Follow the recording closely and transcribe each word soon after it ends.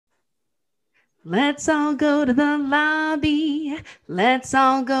Let's all go to the lobby. Let's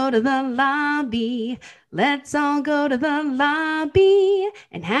all go to the lobby. Let's all go to the lobby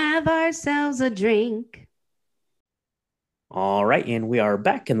and have ourselves a drink. All right, and we are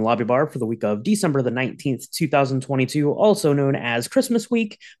back in the lobby bar for the week of December the 19th, 2022, also known as Christmas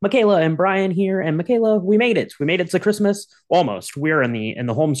week. Michaela and Brian here, and Michaela, we made it. We made it to Christmas almost. We're in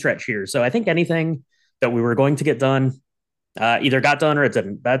the home stretch here. So I think anything that we were going to get done either got done or it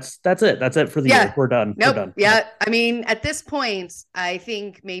didn't. That's it. That's it for the year. Yeah. We're done. We're Nope. done. Yep. Yeah. I mean, at this point, I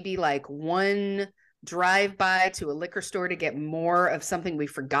think maybe like one drive by to a liquor store to get more of something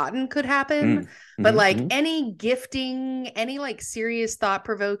we've forgotten could happen. But like Mm-hmm. any gifting, any like serious thought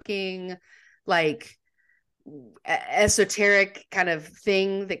provoking, like esoteric kind of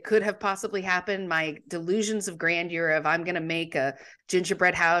thing that could have possibly happened, my delusions of grandeur of I'm going to make a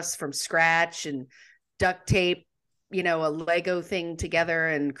gingerbread house from scratch and duct tape, a Lego thing together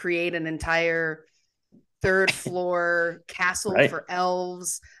and create an entire third floor castle Right. for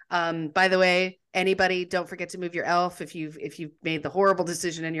elves. By the way, anybody, don't forget to move your elf if you've made the horrible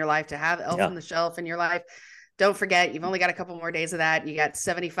decision in your life to have elf on Yeah. the shelf in your life. Don't forget, you've only got a couple more days of that. You got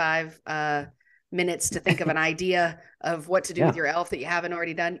 75 minutes to think of an idea of what to do with Yeah. your elf that you haven't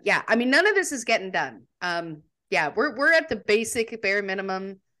already done. Yeah, I mean, none of this is getting done. Yeah, we're at the basic bare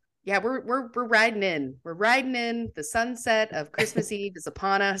minimum. Yeah, we're riding in. We're riding in. The sunset of Christmas Eve is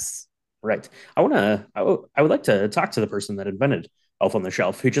upon us. Right. I would like to talk to the person that invented Elf on the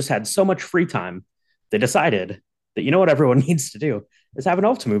Shelf, who just had so much free time. They decided that you know what everyone needs to do is have an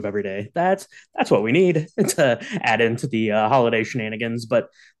elf to move every day. That's what we need to add into the holiday shenanigans. But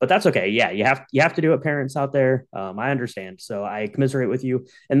that's okay. Yeah, you have to do it, parents out there. I understand. So I commiserate with you.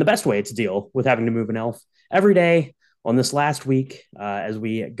 And the best way to deal with having to move an elf every day on this last week as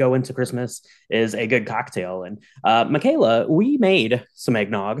we go into Christmas is a good cocktail. And Michaela, we made some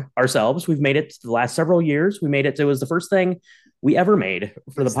eggnog ourselves. We've made it the last several years. We made it. It was the first thing we ever made It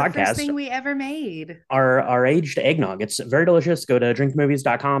for the was the first podcast. thing we ever made. Our aged eggnog. It's very delicious. Go to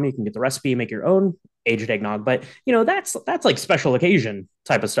drinkmovies.com. You can get the recipe, make your own aged eggnog. But that's like special occasion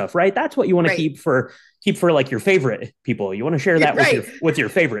type of stuff, right? That's what you want to Right. keep for like your favorite people. You want to share that with Right. your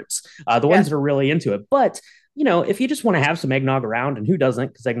favorites, the ones Yeah. that are really into it. But if you just want to have some eggnog around, and who doesn't,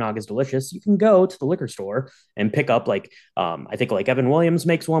 because eggnog is delicious, you can go to the liquor store and pick up like I think like Evan Williams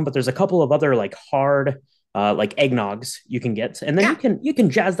makes one, but there's a couple of other like hard like eggnogs you can get, and then Yeah. you can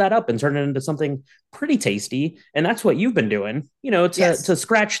jazz that up and turn it into something pretty tasty. And that's what you've been doing, Yes. to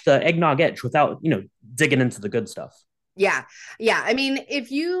scratch the eggnog itch without digging into the good stuff. Yeah. Yeah. I mean,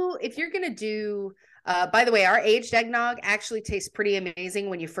 if you're gonna do by the way, our aged eggnog actually tastes pretty amazing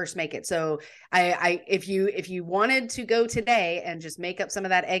when you first make it. So if you wanted to go today and just make up some of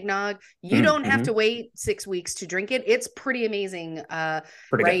that eggnog, you don't have to Mm-hmm. wait 6 weeks to drink it. It's pretty amazing.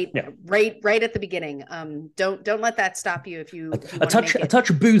 Pretty good. Right, Yeah, right at the beginning. Don't let that stop you if you like if you want to make a it.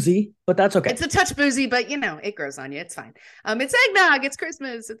 touch boozy, but that's okay. It's a touch boozy, but it grows on you. It's fine. It's eggnog. It's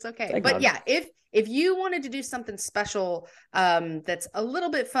Christmas. It's It's okay. But eggnog. yeah, if you wanted to do something special, that's a little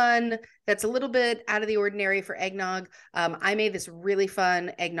bit fun, that's a little bit out of the ordinary for eggnog, I made this really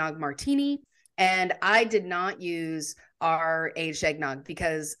fun eggnog martini, and I did not use our aged eggnog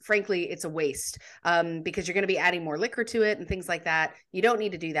because frankly it's a waste, because you're going to be adding more liquor to it and things like that. You don't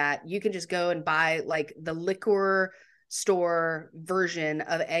need to do that. You can just go and buy like the liquor store version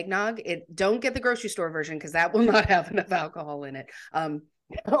of eggnog. It don't get the grocery store version because that will not have enough alcohol in it.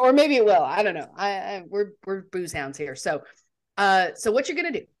 Or maybe it will. I don't know. We're booze hounds here. So what you're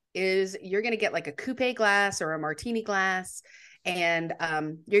gonna do is you're gonna get like a coupe glass or a martini glass, and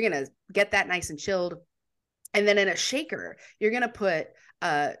you're gonna get that nice and chilled. And then in a shaker, you're gonna put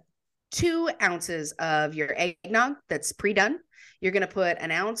 2 ounces of your eggnog that's pre-done. You're gonna put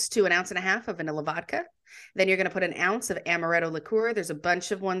an ounce to an ounce and a half of vanilla vodka. Then you're going to put an ounce of amaretto liqueur. There's a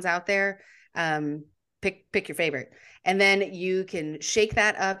bunch of ones out there. Pick your favorite. And then you can shake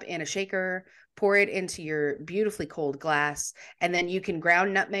that up in a shaker, pour it into your beautifully cold glass, and then you can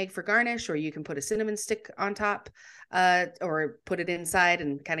ground nutmeg for garnish, or you can put a cinnamon stick on top, or put it inside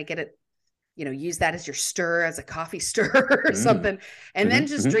and kind of get it, use that as your stir, as a coffee stir or Mm-hmm. something, and then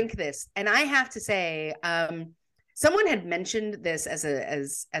just Mm-hmm. drink this. And I have to say, someone had mentioned this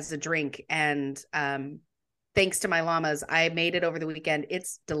as a drink, and thanks to my llamas, I made it over the weekend.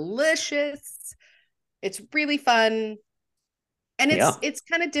 It's delicious. It's really fun, and it's Yeah. it's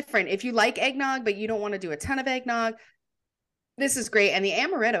kind of different. If you like eggnog but you don't want to do a ton of eggnog, this is great. And the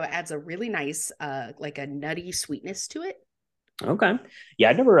amaretto adds a really nice like a nutty sweetness to it. Okay. Yeah,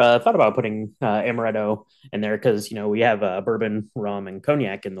 I never thought about putting amaretto in there because we have bourbon, rum, and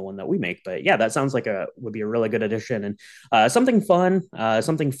cognac in the one that we make. But yeah, that sounds like a would be a really good addition and something fun,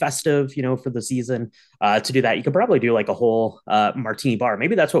 something festive, for the season. To do that, you could probably do like a whole martini bar.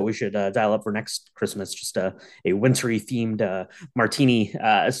 Maybe that's what we should dial up for next Christmas, just a wintry themed martini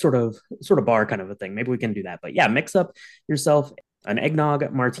sort of bar kind of a thing. Maybe we can do that. But yeah, mix up yourself an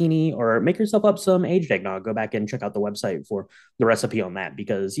eggnog martini or make yourself up some aged eggnog. Go back and check out the website for the recipe on that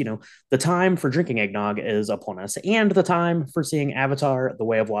because the time for drinking eggnog is upon us and the time for seeing Avatar the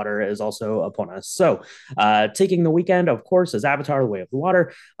Way of Water is also upon us. So taking the weekend, of course, is Avatar the Way of the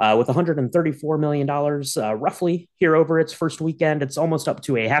Water with $134 million roughly here over its first weekend. It's almost up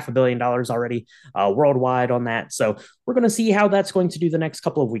to a $500 million already worldwide on that. So we're going to see how that's going to do the next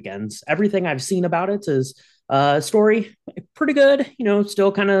couple of weekends. Everything I've seen about it is story pretty good,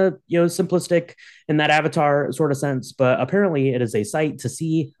 still kind of simplistic in that Avatar sort of sense, but apparently it is a sight to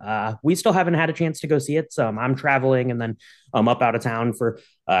see. We still haven't had a chance to go see it, so I'm traveling and then I'm up out of town for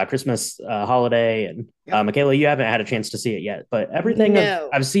Christmas holiday, and Yep. Michaela, you haven't had a chance to see it yet, but everything I've, No.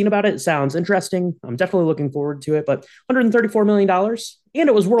 I've seen about it sounds interesting. I'm definitely looking forward to it. But $134 million, and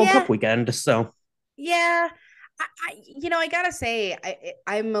it was World Yeah. Cup weekend, so Yeah. I gotta say,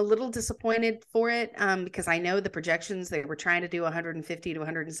 I'm a little disappointed for it because I know the projections they were trying to do 150 to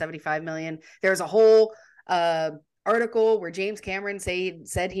 175 million. There's a whole article where James Cameron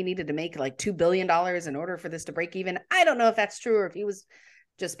said he needed to make like $2 billion in order for this to break even. I don't know if that's true or if he was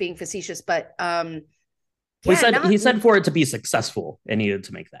just being facetious, but he yeah, said not. he said for it to be successful, it needed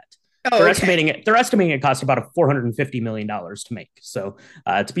to make that. Oh, okay. They're estimating it costs about $450 million to make. So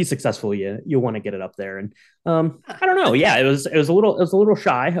to be successful, you want to get it up there. And I don't know. Yeah, it was a little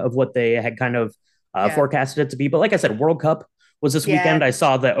shy of what they had kind of Yeah. forecasted it to be. But like I said, World Cup was this Yeah. weekend. I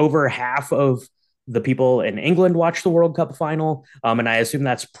saw that over half of the people in England watched the World Cup final, and I assume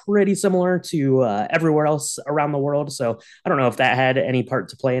that's pretty similar to everywhere else around the world. So I don't know if that had any part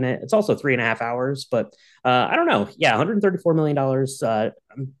to play in it. It's also 3.5 hours, but I don't know. Yeah, $134 million.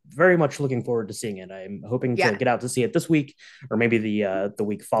 I'm very much looking forward to seeing it. I'm hoping to Yeah. get out to see it this week or maybe the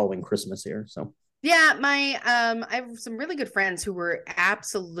week following Christmas here. So Yeah, my I have some really good friends who were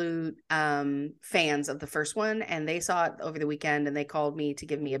absolute fans of the first one, and they saw it over the weekend and they called me to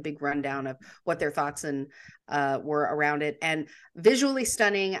give me a big rundown of what their thoughts and were around it. And visually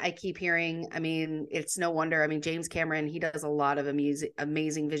stunning, I keep hearing. I mean, it's no wonder. I mean, James Cameron, he does a lot of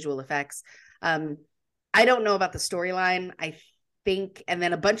amazing visual effects. Um I don't know about the storyline. I think, and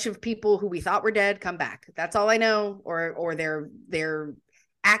then a bunch of people who we thought were dead come back. That's all I know. Or they're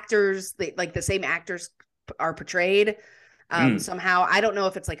actors, like the same actors are portrayed mm, somehow. I don't know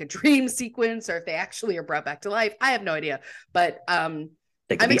if it's like a dream sequence or if they actually are brought back to life. I have no idea, but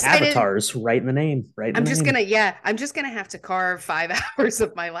they could I'm be excited. avatars right in the name, right in the I'm just name. gonna, yeah, I'm just gonna have to carve 5 hours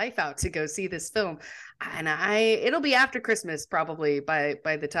of my life out to go see this film, and it'll be after Christmas probably by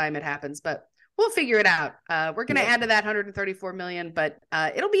the time it happens, but we'll figure it out. We're gonna Yep. add to that 134 million, but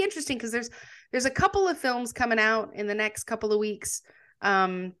it'll be interesting because there's a couple of films coming out in the next couple of weeks.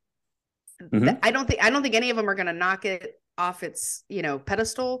 Um, Mm-hmm. I don't think any of them are gonna knock it off its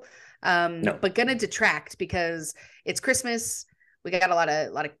pedestal, No. but gonna detract because it's Christmas. We got a lot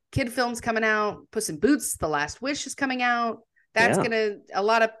of kid films coming out. Puss in Boots: The Last Wish is coming out. That's Yeah. gonna A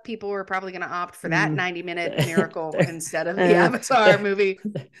lot of people are probably gonna opt for that Mm. 90-minute miracle there, instead of the uh, Avatar there, movie.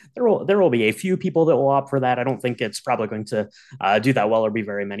 there will be a few people that will opt for that. I don't think it's probably going to do that well or be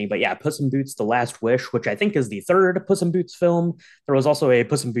very many. But yeah, Puss in Boots: The Last Wish, which I think is the third Puss in Boots film. There was also a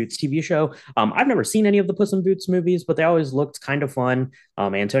Puss in Boots TV show. I've never seen any of the Puss in Boots movies, but they always looked kind of fun.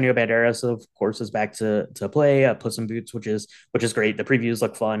 Antonio Banderas, of course, is back to play Puss in Boots, which is great. The previews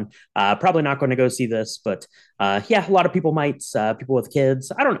look fun. Probably not going to go see this, but yeah, a lot of people might. People with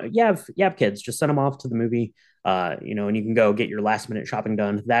kids, I don't know. You have kids, just send them off to the movie. And you can go get your last minute shopping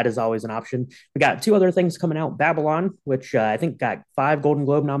done. That is always an option. We got two other things coming out. Babylon, which I think got 5 Golden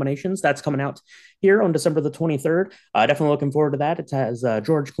Globe nominations. That's coming out here on December the 23rd. Definitely looking forward to that. It has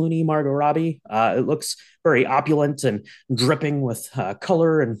George Clooney, Margot Robbie. It looks very opulent and dripping with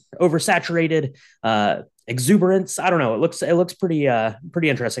color and oversaturated exuberance. I don't know. It looks pretty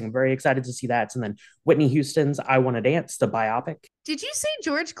interesting. I'm very excited to see that. And then Whitney Houston's "I Want to Dance," the biopic. Did you say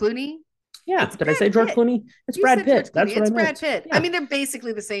George Clooney? Yeah, It's did I Brad say George Pitt. Clooney? It's You Brad said George Pitt. Clooney. That's what I It's Brad meant. Pitt. I Yeah, mean, they're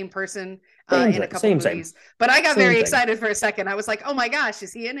basically the same person in a couple same, movies. But I got same very thing. excited for a second. I was like, "Oh my gosh,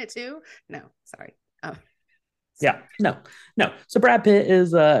 is he in it too?" No, sorry. Oh, Yeah, sorry. no, no. So Brad Pitt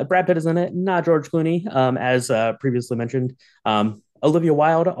is in it, not George Clooney, as previously mentioned. Olivia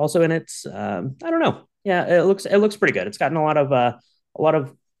Wilde also in it. I don't know. Yeah, it looks pretty good. It's gotten a lot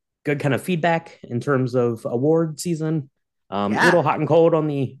of good kind of feedback in terms of award season. A little Yeah. hot and cold on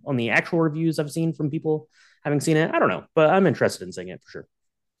the actual reviews I've seen from people having seen it. I don't know, but I'm interested in seeing it for sure.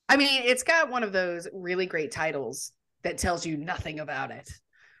 I mean, it's got one of those really great titles that tells you nothing about it,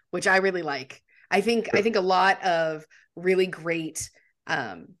 which I really like. I Sure. think a lot of really great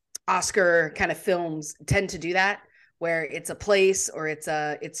um Oscar kind of films tend to do that, where it's a place or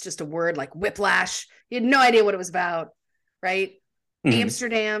it's just a word like whiplash. You had no idea what it was about, right? Mhm.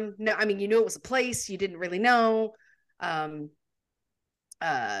 Amsterdam. No, I mean, you knew it was a place, you didn't really know. Um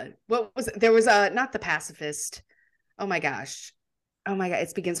what was it? There was not The Pacifist. Oh my gosh. Oh my god,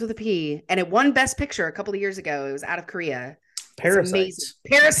 it begins with a P, and it won Best Picture a couple of years ago. It was out of Korea. It's amazing.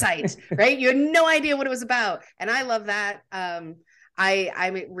 Parasite. Parasite, right? You had no idea what it was about, and I love that. I'm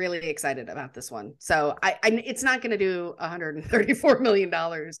really excited about this one. So it's not going to do 134 million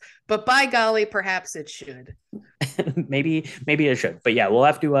dollars, but by golly, perhaps it should. Maybe it should, but yeah, we'll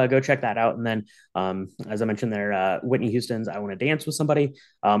have to go check that out. And then, as I mentioned there, Whitney Houston's "I Want to Dance with Somebody"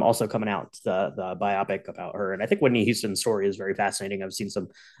 also coming out, the biopic about her. And I think Whitney Houston's story is very fascinating. I've seen some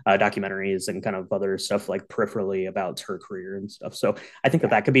documentaries and kind of other stuff like peripherally about her career and stuff. So I think that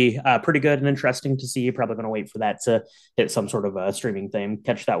Yeah. that could be pretty good and interesting to see. Probably going to wait for that to hit some sort of a streaming thing,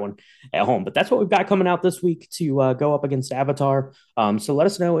 catch that one at home. But that's what we've got coming out this week to go up against Avatar. So let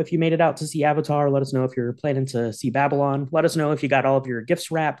us know if you made it out to see Avatar. Let us know if you're planning to see Babylon. Let us know if you got all of your gifts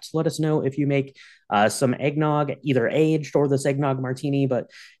wrapped. Let us know if you make some eggnog, either aged or this eggnog martini.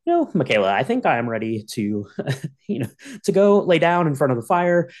 But Michaela, I think I am ready to, to go lay down in front of the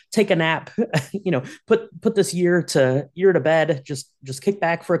fire, take a nap. Put this year to bed. Just kick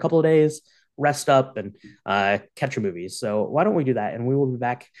back for a couple of days, rest up, and catch a movie. So why don't we do that? And we will be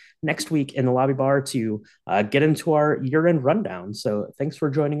back next week in the lobby bar to get into our year-end rundown. So thanks for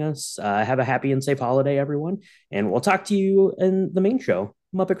joining us. Have a happy and safe holiday, everyone. And we'll talk to you in the main show,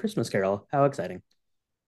 Muppet Christmas Carol. How exciting.